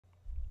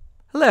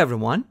Hello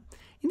everyone.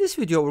 In this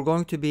video we're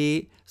going to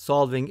be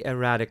solving a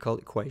radical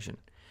equation.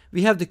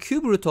 We have the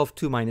cube root of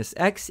 2 minus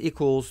x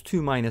equals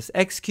 2 minus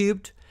x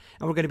cubed,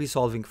 and we're going to be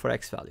solving for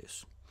x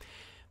values.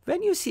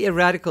 When you see a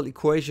radical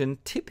equation,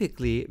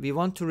 typically we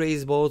want to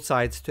raise both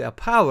sides to a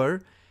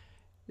power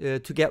to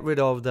get rid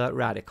of the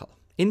radical.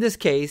 In this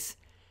case,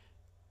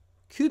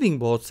 cubing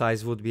both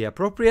sides would be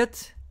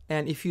appropriate,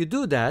 and if you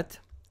do that,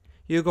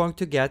 you're going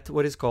to get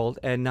what is called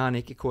a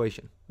nonic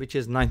equation, which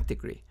is ninth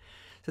degree.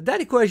 So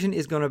that equation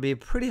is going to be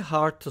pretty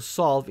hard to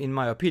solve in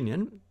my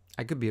opinion.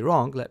 I could be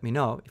wrong, let me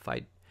know if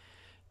I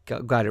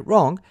got it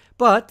wrong,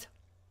 but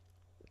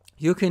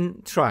you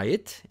can try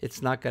it.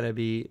 It's not going to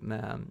be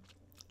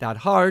that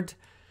hard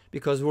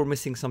because we're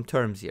missing some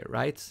terms here,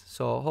 right?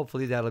 So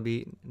hopefully that'll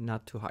be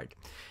not too hard.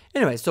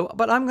 Anyway,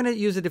 but I'm going to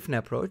use a different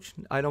approach.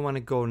 I don't want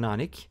to go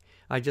nonic.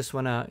 I just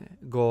want to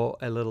go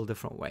a little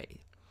different way.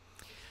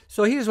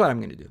 So here's what I'm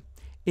going to do.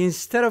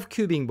 Instead of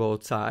cubing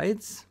both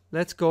sides,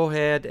 let's go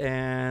ahead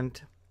and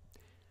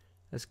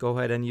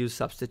use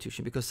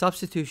substitution, because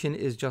substitution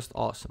is just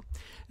awesome.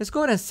 Let's go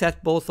ahead and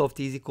set both of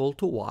these equal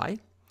to y.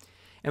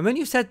 And when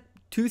you set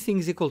two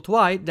things equal to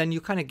y, then you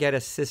kind of get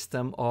a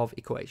system of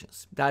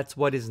equations. That's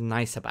what is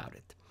nice about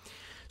it.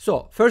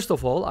 So first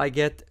of all, I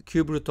get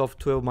cube root of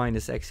 2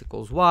 minus x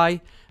equals y,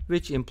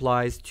 which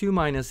implies 2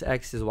 minus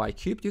x is y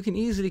cubed. You can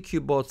easily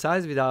cube both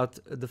sides without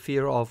the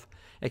fear of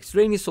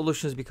extraneous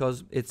solutions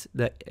because it's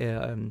the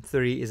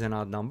 3 is an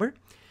odd number.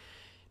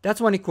 That's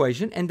one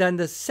equation, and then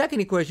the second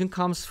equation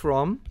comes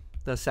from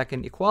the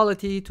second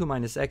equality, 2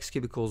 minus x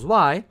cubed equals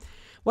y.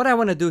 What I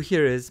want to do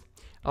here is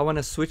I want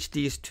to switch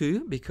these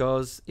two,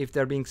 because if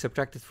they're being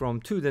subtracted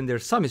from 2, then their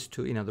sum is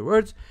 2, in other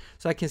words.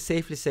 So I can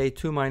safely say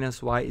 2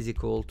 minus y is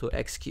equal to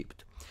x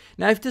cubed.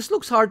 Now if this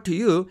looks hard to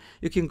you,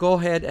 you can go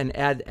ahead and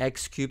add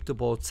x cubed to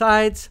both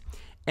sides,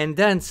 and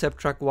then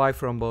subtract y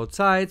from both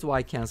sides.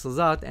 Y cancels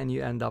out, and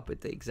you end up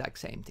with the exact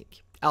same thing,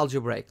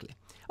 algebraically.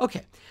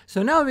 Okay,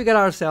 so now we got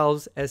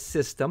ourselves a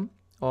system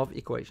of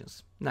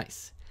equations.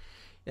 Nice.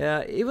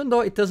 Even though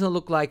it doesn't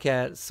look like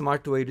a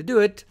smart way to do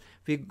it,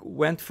 we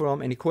went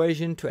from an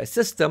equation to a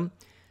system.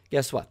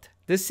 Guess what?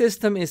 This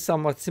system is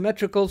somewhat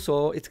symmetrical,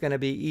 so it's going to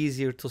be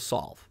easier to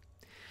solve.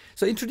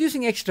 So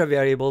introducing extra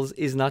variables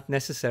is not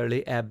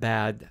necessarily a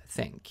bad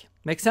thing.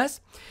 Make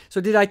sense?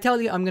 So did I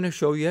tell you I'm going to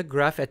show you a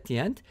graph at the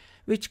end,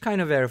 which kind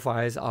of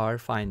verifies our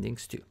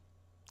findings too?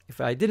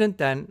 If I didn't,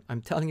 then I'm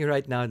telling you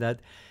right now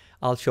that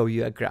I'll show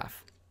you a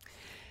graph.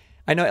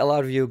 I know a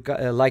lot of you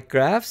like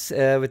graphs.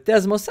 With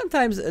Desmos,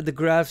 sometimes the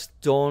graphs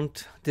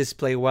don't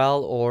display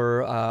well,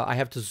 or I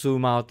have to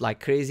zoom out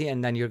like crazy,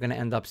 and then you're going to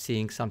end up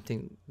seeing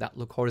something that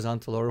look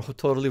horizontal or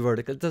totally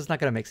vertical. That's not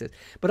going to make sense.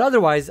 But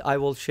otherwise, I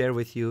will share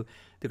with you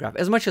the graph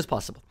as much as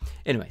possible.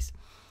 Anyways,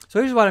 so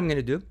here's what I'm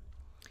going to do.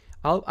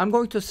 I'm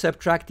going to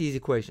subtract these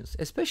equations.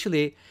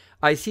 Especially,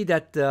 I see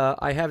that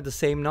I have the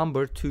same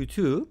number, 2,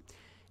 2.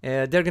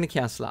 They're going to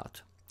cancel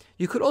out.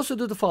 You could also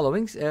do the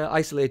following,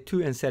 isolate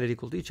 2 and set it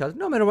equal to each other.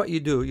 No matter what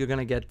you do, you're going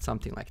to get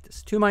something like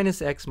this. 2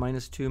 minus x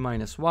minus 2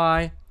 minus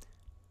y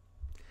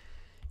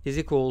is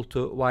equal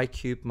to y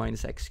cubed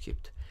minus x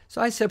cubed.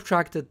 So I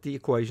subtracted the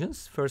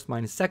equations, first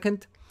minus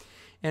second,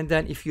 and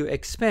then if you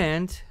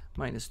expand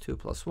minus 2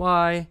 plus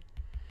y,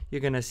 you're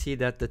going to see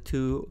that the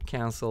 2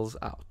 cancels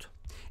out.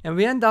 And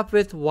we end up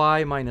with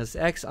y minus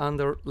x on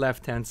the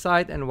left-hand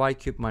side and y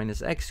cubed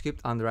minus x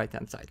cubed on the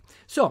right-hand side.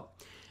 So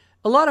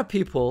a lot of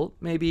people,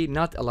 maybe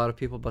not a lot of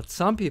people, but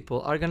some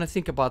people are going to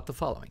think about the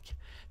following.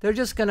 They're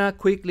just going to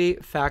quickly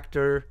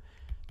factor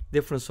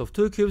difference of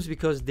 2 cubes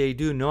because they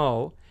do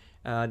know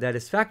that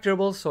it's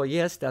factorable. So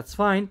yes, that's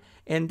fine.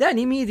 And then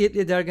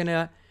immediately they're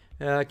going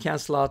to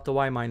cancel out the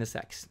y minus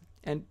x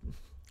and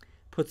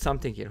put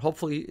something here.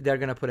 Hopefully they're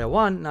going to put a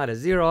 1, not a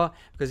 0,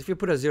 because if you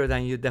put a 0,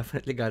 then you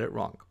definitely got it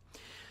wrong.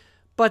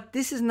 But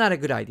this is not a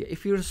good idea.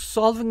 If you're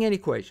solving an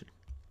equation,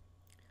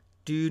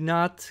 do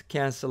not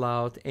cancel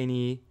out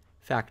any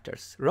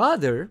factors.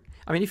 Rather,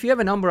 I mean, if you have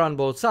a number on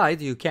both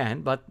sides, you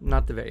can, but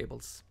not the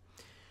variables.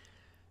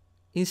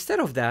 Instead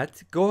of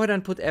that, go ahead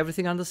and put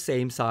everything on the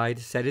same side,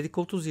 set it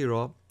equal to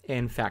 0,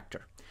 and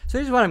factor. So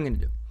here's what I'm going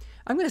to do.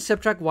 I'm going to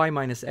subtract y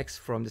minus x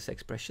from this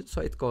expression.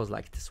 So it goes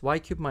like this. Y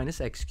cubed minus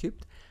x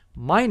cubed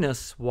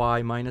minus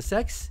y minus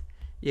x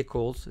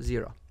equals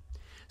 0.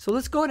 So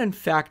let's go ahead and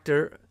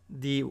factor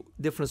the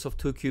difference of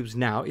 2 cubes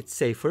now. It's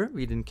safer.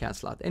 We didn't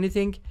cancel out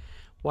anything.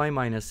 Y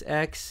minus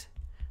x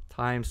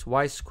times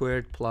y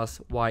squared plus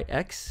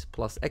yx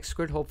plus x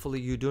squared. Hopefully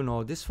you do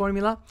know this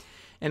formula.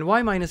 And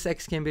y minus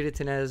x can be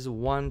written as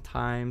 1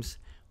 times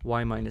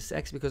y minus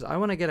x, because I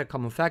want to get a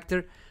common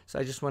factor, so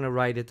I just want to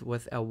write it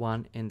with a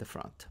 1 in the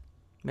front.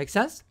 Make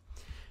sense?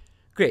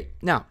 Great.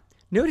 Now,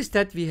 notice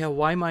that we have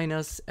y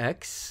minus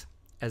x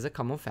as a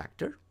common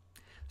factor.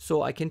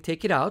 So I can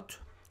take it out.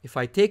 If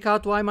I take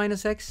out y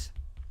minus x,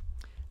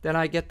 then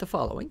I get the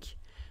following.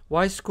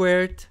 Y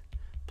squared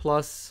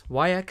plus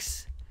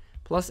yx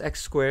plus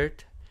x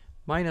squared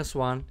minus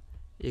 1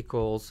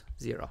 equals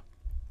 0.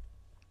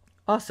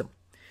 Awesome.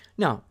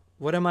 Now,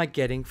 what am I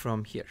getting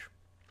from here?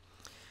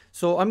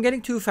 So I'm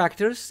getting two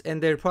factors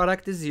and their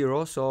product is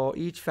 0. So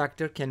each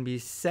factor can be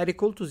set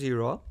equal to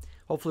 0.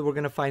 Hopefully we're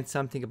going to find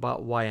something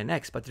about y and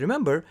x. But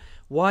remember,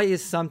 y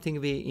is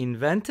something we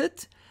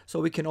invented, so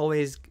we can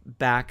always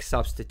back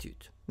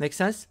substitute. Make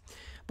sense?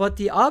 But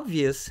the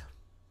obvious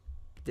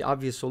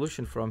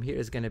solution from here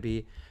is going to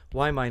be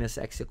y minus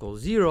x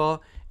equals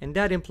 0, and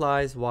that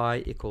implies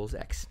y equals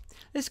x.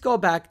 Let's go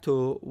back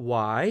to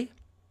y.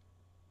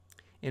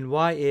 And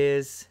y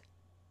is,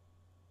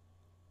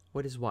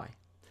 what is y?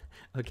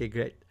 Okay,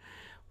 great.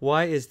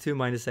 Y is 2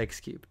 minus x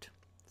cubed.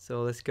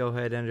 So let's go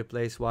ahead and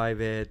replace y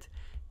with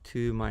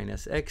 2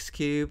 minus x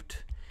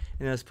cubed.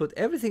 And let's put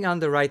everything on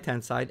the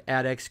right-hand side,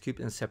 add x cubed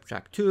and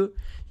subtract 2.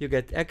 You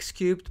get x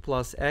cubed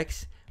plus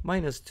x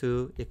minus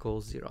 2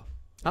 equals 0.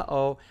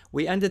 Uh-oh,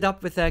 we ended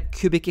up with a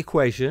cubic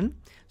equation.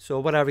 So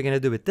what are we going to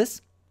do with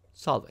this?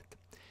 Solve it.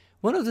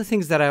 One of the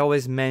things that I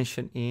always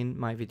mention in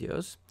my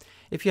videos,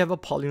 if you have a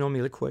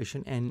polynomial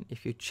equation and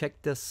if you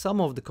check the sum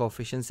of the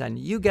coefficients and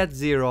you get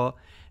 0,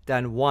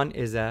 then 1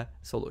 is a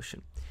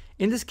solution.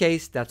 In this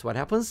case, that's what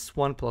happens.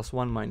 1 plus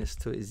 1 minus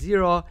 2 is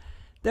 0.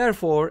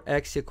 Therefore,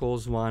 x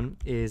equals 1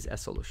 is a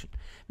solution.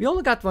 We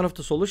only got one of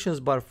the solutions,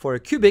 but for a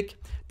cubic,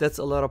 that's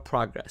a lot of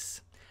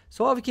progress.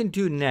 So what we can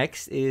do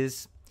next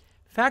is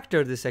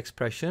factor this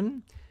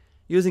expression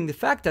using the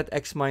fact that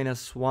x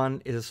minus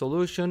 1 is a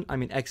solution. I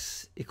mean,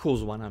 x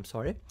equals 1, I'm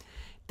sorry.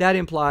 That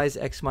implies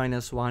x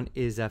minus 1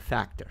 is a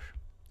factor.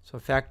 So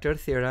factor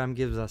theorem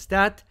gives us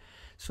that.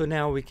 So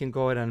now we can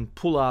go ahead and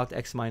pull out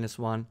x minus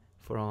 1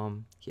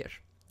 from here.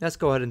 Let's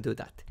go ahead and do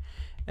that.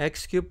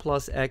 X cubed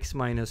plus x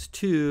minus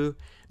 2.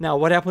 Now,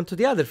 what happened to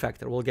the other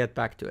factor? We'll get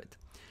back to it.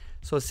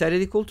 So set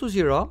it equal to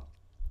 0.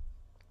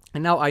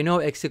 And now I know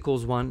x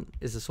equals 1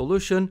 is a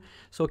solution.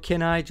 So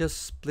can I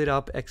just split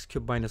up x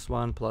cubed minus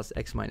 1 plus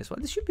x minus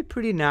 1? This should be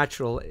pretty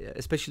natural,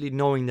 especially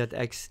knowing that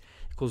x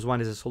equals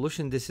 1 is a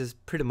solution. This is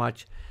pretty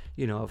much,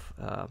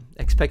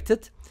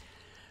 expected.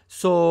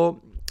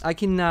 So I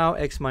can now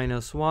x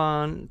minus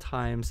 1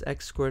 times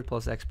x squared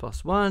plus x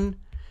plus 1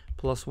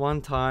 plus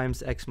 1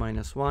 times x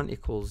minus 1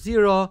 equals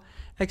 0.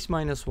 X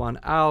minus 1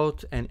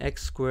 out, and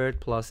x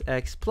squared plus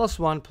x plus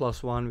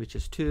 1, which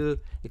is 2,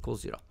 equals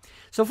 0.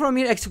 So from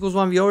here, x equals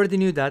 1, we already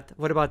knew that.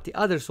 What about the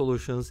other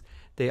solutions?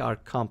 They are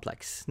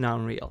complex,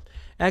 non-real.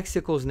 X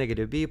equals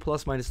negative b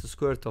plus minus the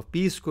square root of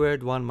b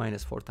squared, 1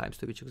 minus 4 times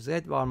 2, which equals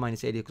 8. 1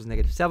 minus 8 equals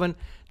negative 7.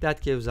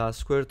 That gives us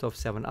square root of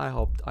 7. I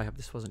hope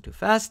this wasn't too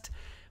fast.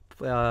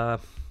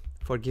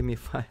 Forgive me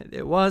if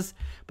it was,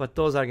 but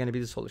those are going to be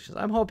the solutions.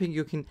 I'm hoping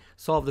you can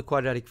solve the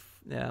quadratic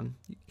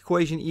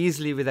equation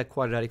easily with a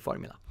quadratic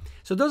formula.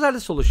 So those are the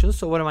solutions.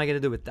 So what am I going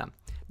to do with them?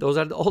 Those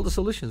are all the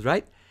solutions,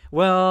 right?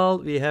 Well,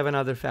 we have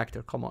another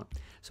factor. Come on.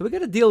 So we're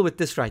going to deal with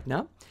this right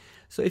now.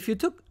 So if you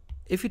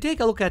take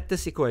a look at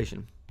this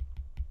equation,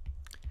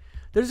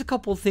 there's a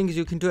couple things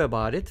you can do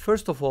about it.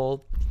 First of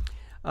all,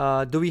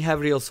 do we have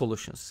real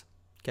solutions?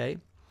 Okay.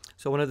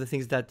 So one of the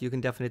things that you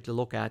can definitely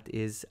look at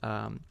is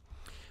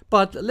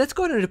but let's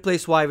go ahead and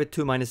replace y with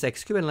 2 minus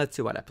x cubed, and let's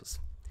see what happens.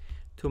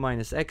 2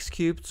 minus x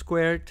cubed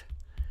squared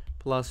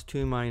plus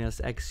 2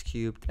 minus x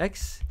cubed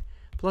x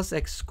plus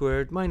x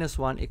squared minus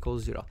 1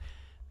 equals 0.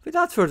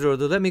 Without further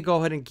ado, let me go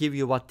ahead and give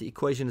you what the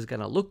equation is going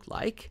to look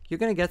like. You're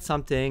going to get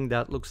something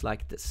that looks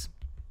like this.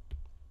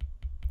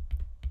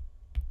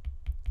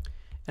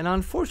 And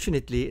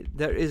unfortunately,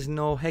 there is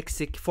no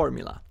hexic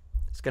formula.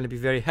 It's going to be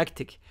very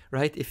hectic,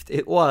 right? If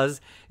it was,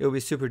 it would be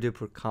super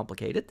duper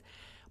complicated.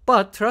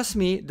 But trust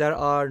me, there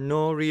are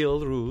no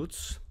real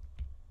roots.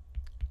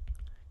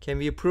 Can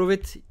we prove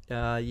it?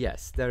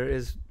 Yes, there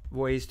is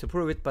ways to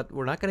prove it, but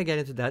we're not going to get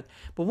into that.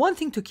 But one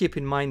thing to keep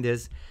in mind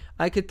is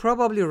I could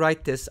probably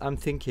write this, I'm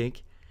thinking,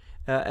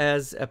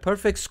 as a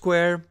perfect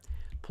square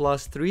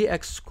plus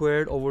 3x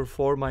squared over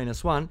 4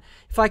 minus 1.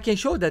 If I can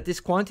show that this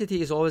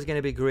quantity is always going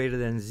to be greater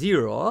than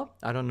 0,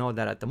 I don't know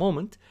that at the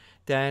moment,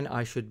 then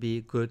I should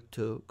be good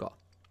to go.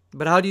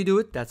 But how do you do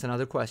it? That's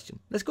another question.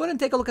 Let's go ahead and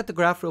take a look at the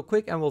graph real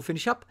quick and we'll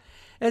finish up.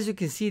 As you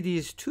can see,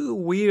 these two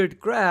weird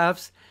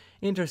graphs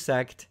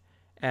intersect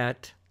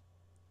at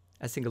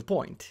a single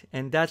point.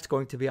 And that's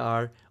going to be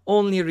our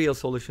only real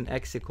solution,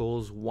 x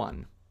equals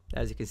 1,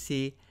 as you can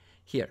see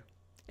here.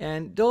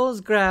 And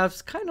those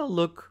graphs kind of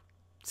look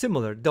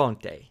similar,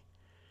 don't they?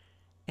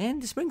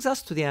 And this brings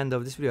us to the end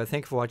of this video.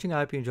 Thank you for watching. I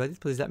hope you enjoyed it.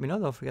 Please let me know.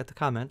 Don't forget to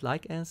comment,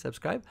 like, and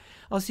subscribe.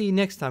 I'll see you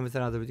next time with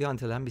another video.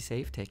 Until then, be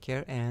safe, take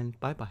care, and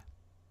bye-bye.